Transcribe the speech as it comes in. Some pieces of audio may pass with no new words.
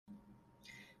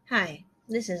Hi,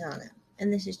 this is Anna,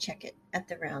 and this is Check It at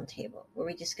the Round Table, where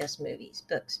we discuss movies,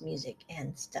 books, music,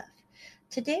 and stuff.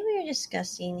 Today we are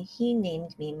discussing He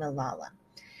Named Me Malala.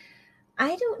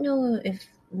 I don't know if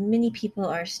many people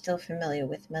are still familiar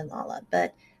with Malala,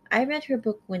 but I read her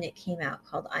book when it came out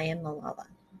called I Am Malala.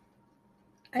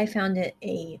 I found it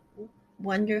a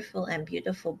wonderful and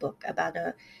beautiful book about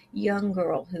a young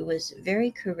girl who was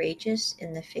very courageous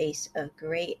in the face of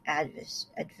great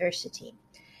adversity,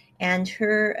 and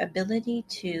her ability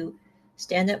to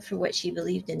stand up for what she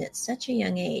believed in at such a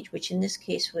young age, which in this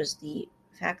case was the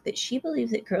fact that she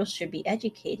believed that girls should be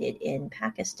educated in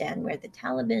Pakistan, where the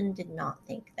Taliban did not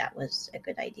think that was a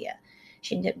good idea.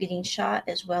 She ended up getting shot,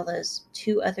 as well as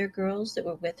two other girls that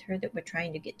were with her that were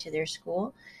trying to get to their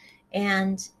school.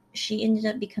 And she ended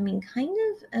up becoming kind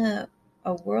of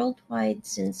a worldwide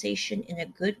sensation in a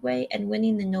good way and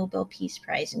winning the Nobel Peace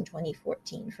Prize in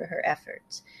 2014 for her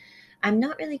efforts. I'm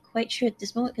not really quite sure at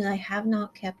this moment because I have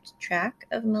not kept track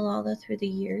of Malala through the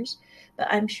years, but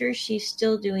I'm sure she's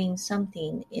still doing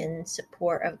something in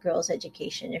support of girls'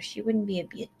 education. If she wouldn't be,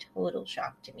 it'd be a total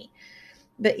shock to me.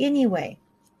 But anyway,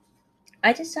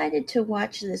 I decided to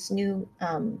watch this new,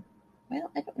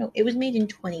 well, I don't know, it was made in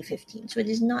 2015, so it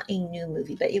is not a new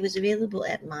movie, but it was available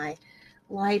at my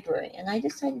library, and I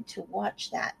decided to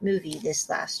watch that movie this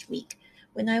last week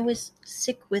when I was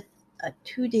sick with a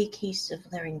 2-day case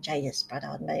of laryngitis brought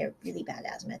on by a really bad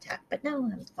asthma attack. But now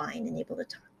I'm fine and able to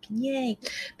talk. Yay.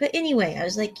 But anyway, I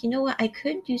was like, you know what? I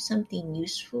could do something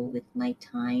useful with my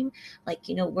time, like,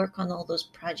 work on all those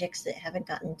projects that haven't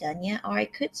gotten done yet. Or I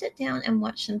could sit down and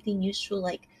watch something useful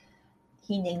like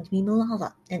He Named Me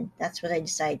Malala. And that's what I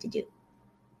decided to do.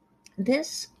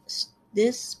 This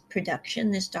this production,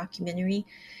 this documentary,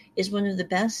 is one of the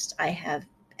best I have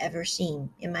ever seen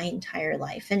in my entire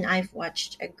life. And I've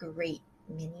watched a great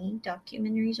many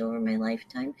documentaries over my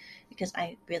lifetime because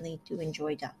I really do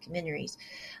enjoy documentaries.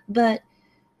 But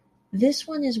this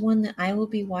one is one that I will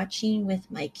be watching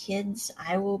with my kids.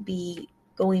 I will be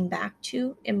going back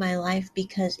to in my life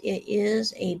because it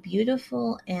is a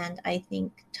beautiful and I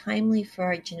think timely for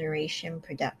our generation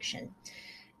production.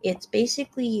 It's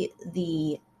basically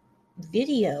the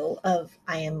video of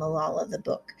I Am Malala, the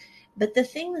book. But the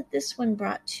thing that this one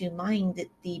brought to mind that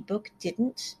the book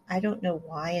didn't, I don't know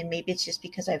why, and maybe it's just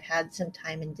because I've had some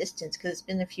time and distance because it's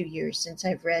been a few years since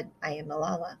I've read I Am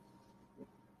Malala.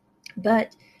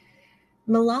 But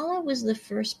Malala was the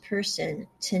first person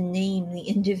to name the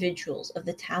individuals of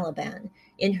the Taliban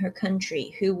in her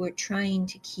country who were trying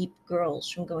to keep girls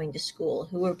from going to school,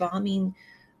 who were bombing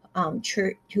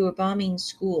church, who were bombing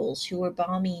schools, who were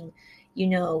bombing, you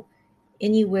know,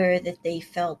 anywhere that they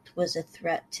felt was a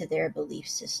threat to their belief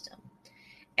system.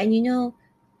 And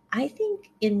I think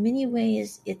in many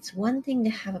ways it's one thing to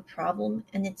have a problem,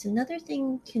 and it's another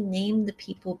thing to name the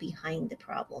people behind the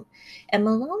problem. And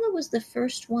Malala was the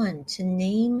first one to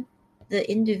name the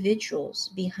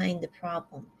individuals behind the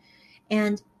problem.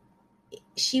 And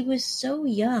she was so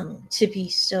young to be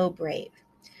so brave.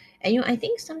 And I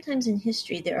think sometimes in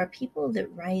history there are people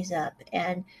that rise up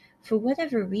and for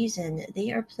whatever reason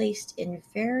they are placed in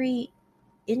very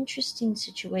interesting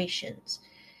situations,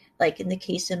 like in the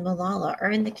case of Malala,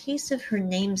 or in the case of her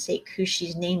namesake, who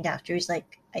she's named after, is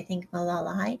like, I think,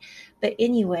 Malalai. But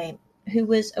anyway, who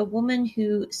was a woman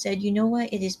who said, you know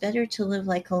what, it is better to live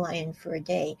like a lion for a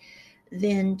day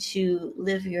than to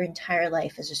live your entire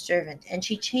life as a servant. And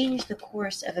she changed the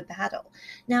course of a battle.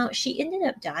 Now, she ended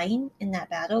up dying in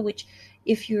that battle, which,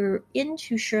 if you're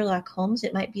into Sherlock Holmes,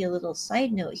 it might be a little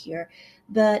side note here.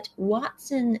 But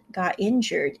Watson got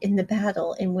injured in the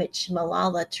battle in which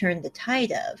Malala turned the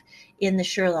tide of in the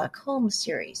Sherlock Holmes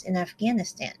series in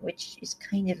Afghanistan, which is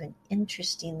kind of an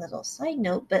interesting little side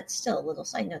note, but still a little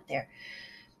side note there.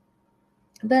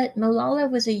 But Malala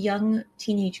was a young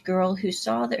teenage girl who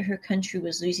saw that her country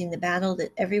was losing the battle,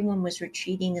 that everyone was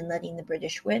retreating and letting the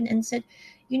British win, and said,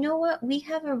 you know what, we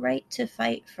have a right to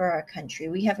fight for our country.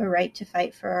 We have a right to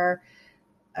fight for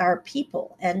our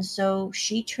people. And so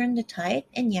she turned the tide,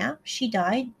 and yeah, she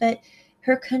died, but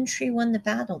her country won the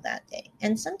battle that day.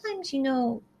 And sometimes,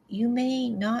 you may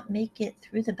not make it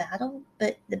through the battle,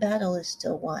 but the battle is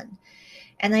still won.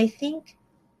 And I think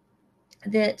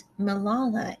that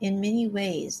Malala, in many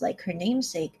ways, like her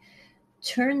namesake,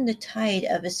 turned the tide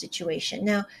of a situation.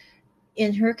 Now,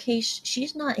 in her case,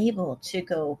 she's not able to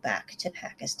go back to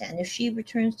Pakistan. If she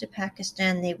returns to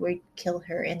Pakistan, they would kill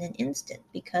her in an instant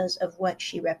because of what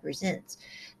she represents.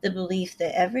 The belief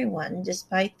that everyone,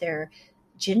 despite their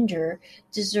gender,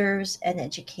 deserves an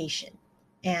education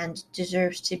and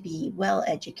deserves to be well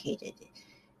educated.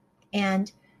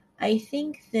 And I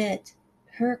think that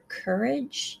her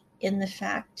courage in the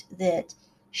fact that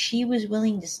she was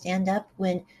willing to stand up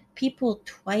when people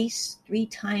twice, three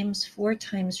times, four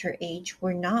times her age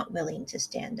were not willing to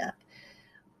stand up,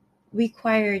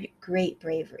 required great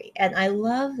bravery. And I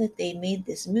love that they made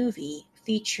this movie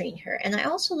featuring her. And I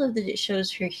also love that it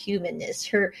shows her humanness,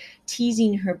 her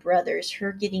teasing her brothers,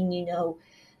 her getting,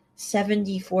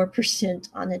 74%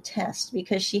 on a test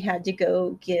because she had to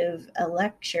go give a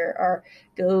lecture or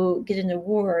go get an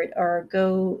award or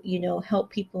go, help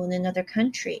people in another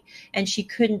country. And she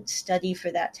couldn't study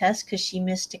for that test because she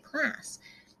missed a class.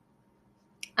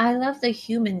 I love the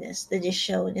humanness that is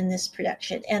shown in this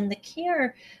production and the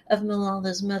care of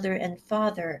Malala's mother and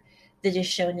father that is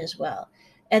shown as well.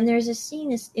 And there's a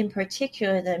scene in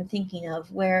particular that I'm thinking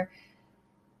of where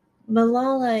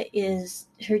Malala is,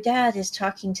 her dad is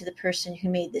talking to the person who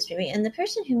made this movie, and the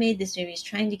person who made this movie is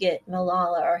trying to get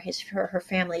Malala or her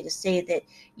family to say that,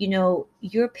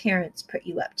 your parents put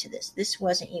you up to this. This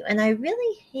wasn't you. And I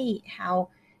really hate how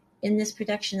in this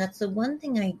production, that's the one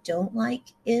thing I don't like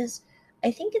is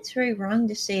I think it's very wrong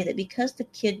to say that because the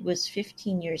kid was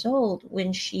 15 years old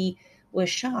when she was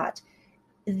shot,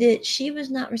 that she was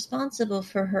not responsible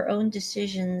for her own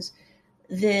decisions,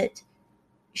 that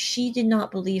she did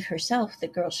not believe herself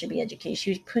that girls should be educated. She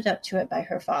was put up to it by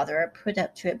her father or put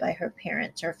up to it by her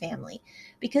parents or family.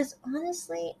 Because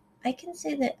honestly, I can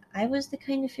say that I was the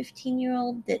kind of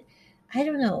 15-year-old that, I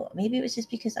don't know, maybe it was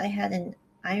just because I had an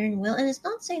iron will. And it's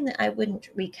not saying that I wouldn't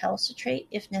recalcitrate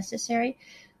if necessary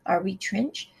or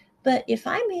retrench. But if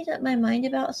I made up my mind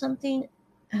about something,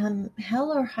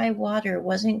 hell or high water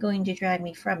wasn't going to drag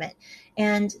me from it.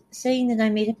 And saying that I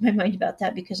made up my mind about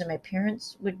that because of my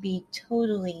parents would be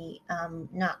totally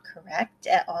not correct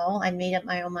at all. I made up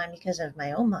my own mind because of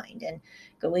my own mind and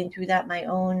going through that my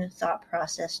own thought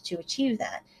process to achieve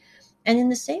that. And in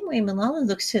the same way, Malala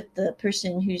looks at the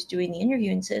person who's doing the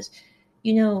interview and says,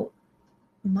 you know,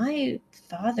 my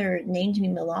father named me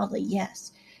Malala,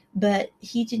 yes, but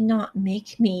he did not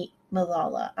make me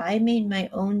Malala. I made my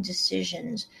own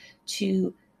decisions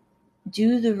to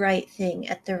do the right thing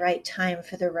at the right time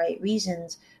for the right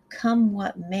reasons, come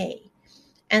what may.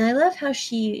 And I love how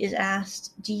she is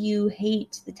asked, do you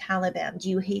hate the Taliban? Do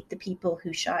you hate the people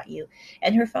who shot you?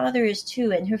 And her father is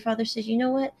too. And her father says, you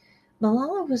know what?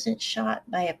 Malala wasn't shot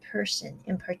by a person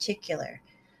in particular.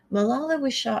 Malala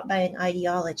was shot by an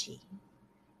ideology.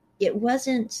 It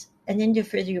wasn't an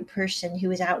individual person who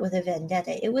was out with a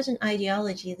vendetta. It was an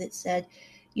ideology that said,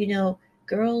 you know,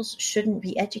 girls shouldn't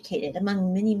be educated,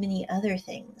 among many, many other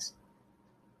things.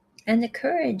 And the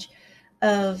courage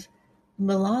of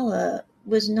Malala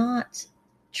was not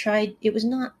tried, it was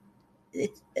not,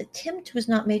 its attempt was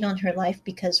not made on her life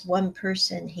because one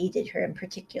person hated her in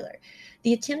particular.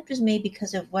 The attempt was made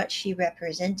because of what she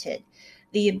represented,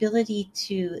 the ability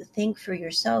to think for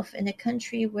yourself in a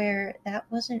country where that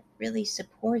wasn't really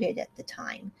supported at the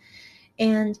time.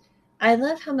 And I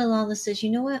love how Malala says, you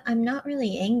know what, I'm not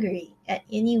really angry at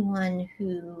anyone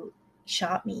who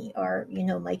shot me or,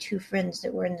 my two friends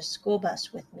that were in the school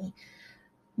bus with me,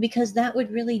 because that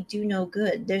would really do no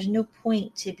good. There's no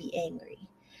point to be angry.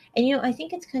 And I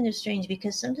think it's kind of strange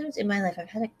because sometimes in my life I've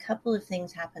had a couple of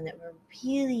things happen that were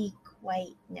really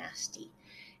quite nasty.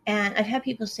 And I've had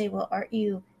people say, well, aren't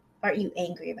you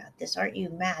angry about this? Aren't you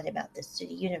mad about this to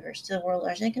the universe, to the world?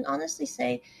 And I can honestly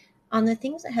say on the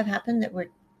things that have happened that were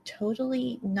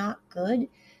totally not good,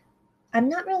 I'm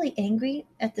not really angry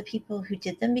at the people who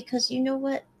did them because you know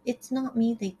what? It's not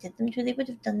me they did them to. They would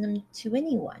have done them to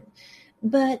anyone.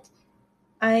 But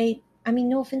I mean,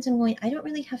 no offense, I don't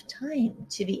really have time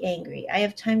to be angry. I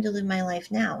have time to live my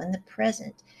life now in the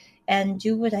present and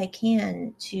do what I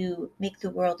can to make the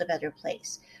world a better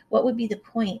place. What would be the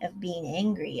point of being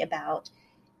angry about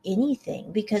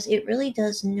anything? Because it really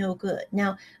does no good.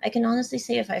 Now, I can honestly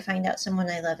say if I find out someone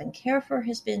I love and care for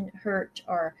has been hurt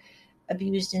or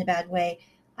abused in a bad way,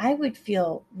 I would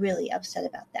feel really upset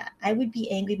about that. I would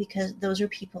be angry because those are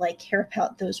people I care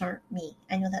about. Those aren't me.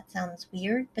 I know that sounds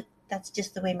weird, but that's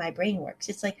just the way my brain works.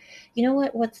 It's like, you know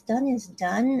what? What's done is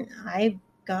done. I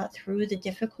got through the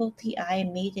difficulty. I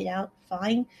made it out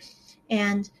fine.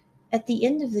 And at the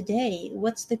end of the day,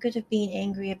 what's the good of being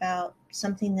angry about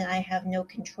something that I have no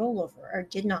control over or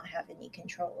did not have any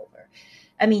control over?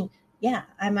 I mean, yeah,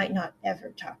 I might not ever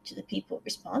talk to the people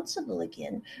responsible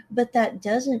again, but that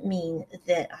doesn't mean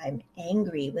that I'm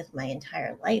angry with my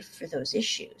entire life for those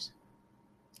issues.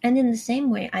 And in the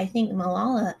same way, I think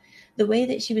Malala, the way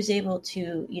that she was able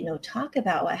to, talk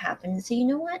about what happened and say, you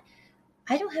know what?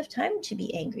 I don't have time to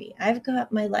be angry. I've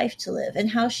got my life to live. And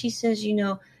how she says,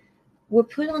 we're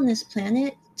put on this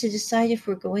planet to decide if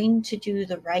we're going to do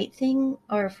the right thing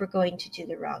or if we're going to do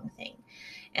the wrong thing.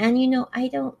 And, I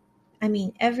don't. I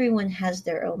mean, everyone has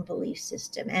their own belief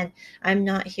system, and I'm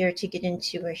not here to get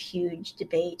into a huge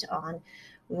debate on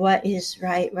what is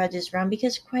right, what is wrong,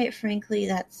 because quite frankly,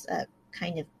 that's a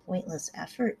kind of pointless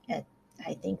effort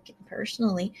I think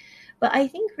personally. But I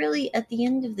think really at the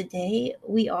end of the day,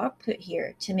 we are put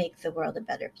here to make the world a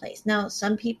better place. Now,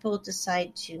 some people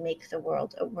decide to make the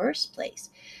world a worse place,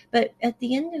 but at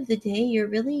the end of the day, you're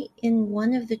really in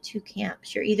one of the two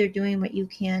camps. You're either doing what you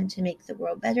can to make the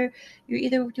world better, you're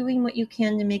either doing what you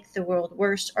can to make the world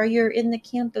worse, or you're in the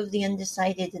camp of the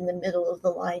undecided in the middle of the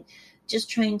line, just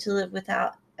trying to live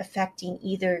without affecting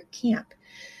either camp.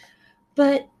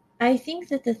 But I think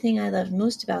that the thing I loved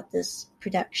most about this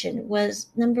production was,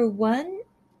 number one,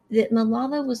 that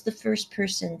Malala was the first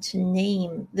person to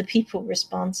name the people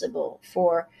responsible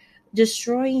for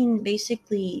destroying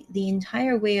basically the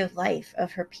entire way of life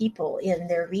of her people in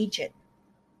their region.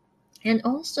 And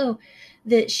also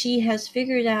that she has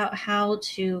figured out how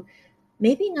to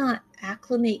maybe not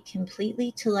acclimate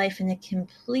completely to life in a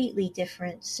completely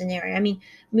different scenario. I mean,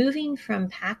 moving from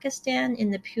Pakistan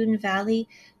in the Pune Valley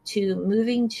to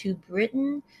moving to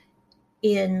Britain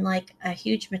in like a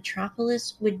huge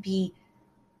metropolis would be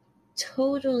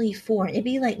totally foreign. It'd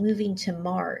be like moving to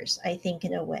Mars, I think,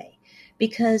 in a way,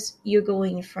 because you're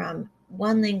going from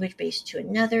one language base to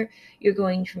another, you're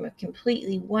going from a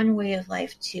completely one way of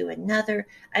life to another.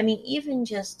 I mean, even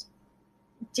just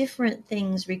different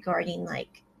things regarding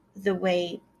like the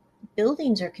way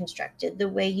buildings are constructed, the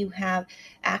way you have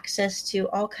access to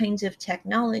all kinds of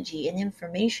technology and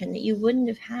information that you wouldn't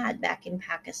have had back in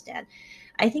Pakistan.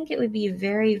 I think it would be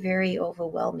very, very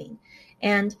overwhelming.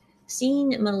 And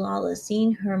seeing Malala,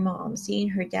 seeing her mom, seeing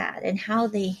her dad, and how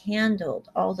they handled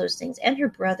all those things, and her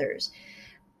brothers,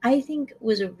 I think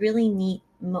was a really neat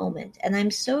moment. And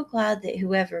I'm so glad that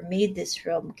whoever made this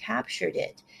film captured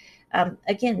it.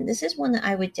 Again, this is one that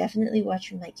I would definitely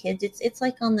watch with my kids. It's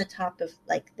like on the top of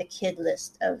like the kid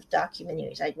list of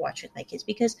documentaries I'd watch with my kids,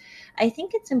 because I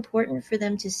think it's important for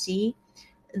them to see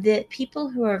that people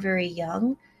who are very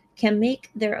young can make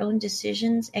their own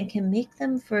decisions and can make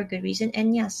them for a good reason.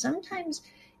 And yeah, sometimes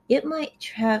it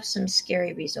might have some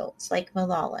scary results. Like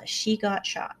Malala, she got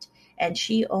shot and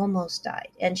she almost died,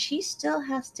 and she still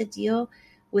has to deal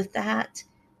with that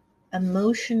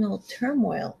emotional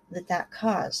turmoil that that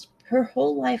caused. Her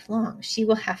whole life long, she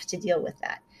will have to deal with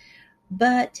that.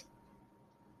 But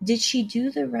did she do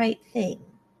the right thing?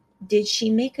 Did she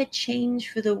make a change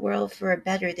for the world for a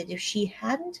better, that if she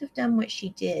hadn't have done what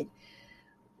she did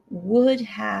would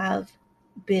have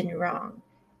been wrong?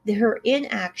 Her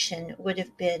inaction would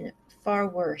have been far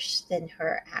worse than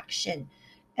her action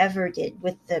ever did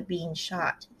with the being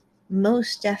shot.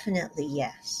 Most definitely,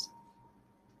 yes.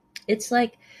 It's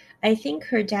like, I think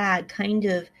her dad kind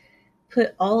of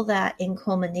put all that in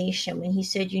culmination when he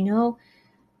said,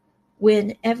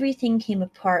 when everything came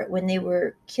apart, when they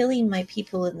were killing my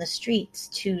people in the streets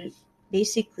to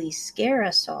basically scare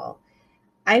us all,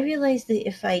 I realized that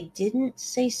if I didn't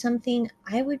say something,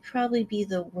 I would probably be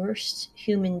the worst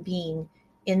human being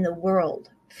in the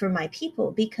world for my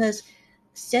people, because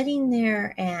sitting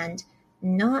there and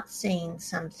not saying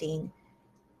something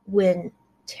when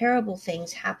terrible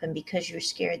things happen because you're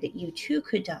scared that you too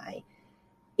could die,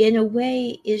 in a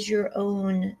way, is your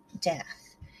own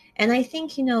death. And I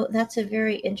think, that's a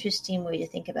very interesting way to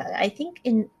think about it. I think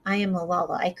in I Am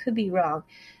Malala, I could be wrong,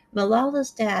 Malala's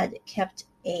dad kept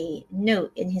a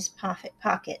note in his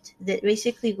pocket that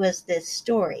basically was this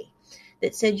story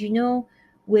that said,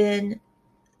 when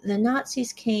the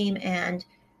Nazis came and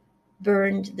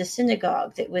burned the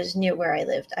synagogue that was near where I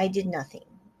lived, I did nothing.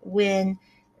 When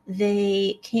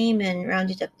they came and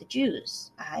rounded up the Jews,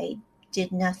 I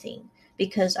did nothing,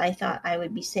 because I thought I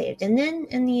would be saved. And then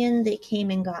in the end, they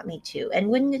came and got me too. And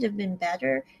wouldn't it have been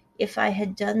better if I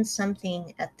had done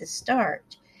something at the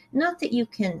start? Not that you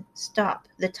can stop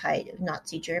the tide of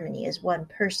Nazi Germany as one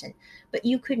person, but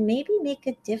you could maybe make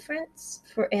a difference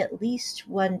for at least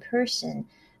one person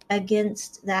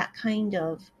against that kind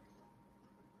of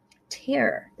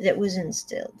terror that was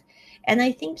instilled. And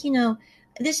I think,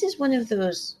 this is one of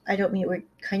those, I don't mean we're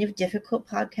kind of difficult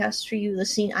podcasts for you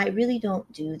listening. I really don't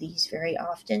do these very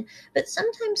often, but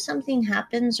sometimes something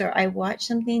happens or I watch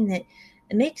something that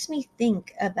makes me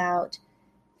think about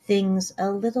things a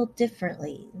little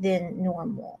differently than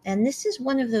normal. And this is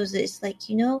one of those that it's like,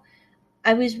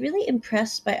 I was really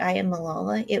impressed by I Am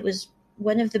Malala. It was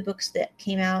one of the books that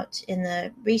came out in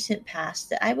the recent past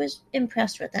that I was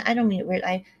impressed with. And I don't mean it weird.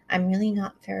 I'm really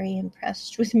not very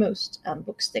impressed with most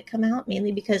books that come out,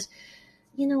 mainly because,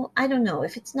 I don't know.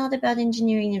 If it's not about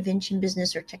engineering, invention,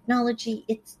 business, or technology,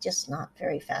 it's just not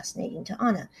very fascinating to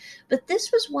Anna. But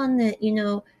this was one that,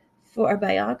 For our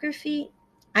biography,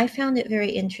 I found it very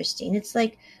interesting. It's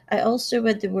like I also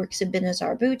read the works of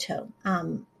Benazir Bhutto,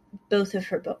 both of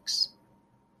her books.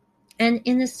 And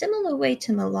in a similar way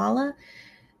to Malala,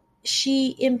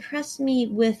 she impressed me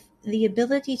with the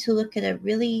ability to look at a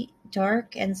really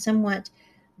dark and somewhat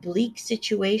bleak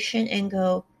situation and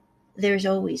go, there's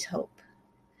always hope.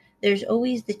 There's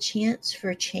always the chance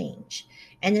for change.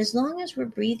 And as long as we're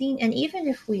breathing, and even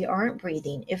if we aren't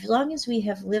breathing, as long as we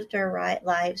have lived our right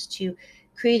lives to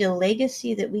create a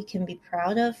legacy that we can be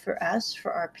proud of for us,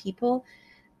 for our people,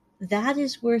 that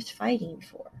is worth fighting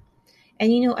for.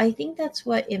 And I think that's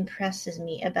what impresses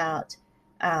me about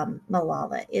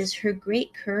Malala is her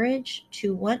great courage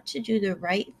to want to do the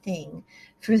right thing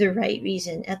for the right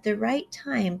reason at the right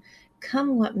time,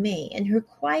 come what may, and her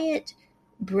quiet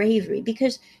bravery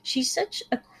because she's such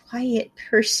a quiet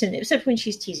person, except when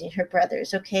she's teasing her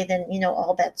brothers. Okay, then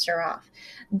all bets are off.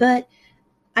 But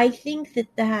I think that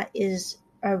that is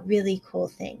a really cool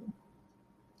thing.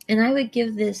 And I would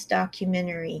give this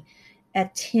documentary a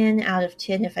 10 out of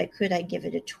 10. If I could, I'd give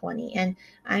it a 20. And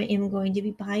I am going to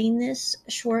be buying this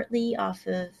shortly off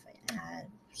of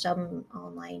some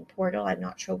online portal. I'm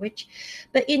not sure which.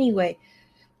 But anyway,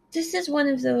 this is one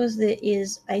of those that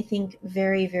is, I think,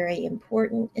 very, very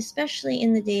important, especially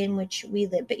in the day in which we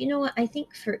live. But you know what? I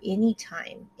think for any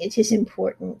time it is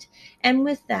important. And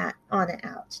with that, on and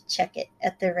out, check it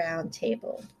at the round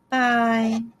table.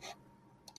 Bye.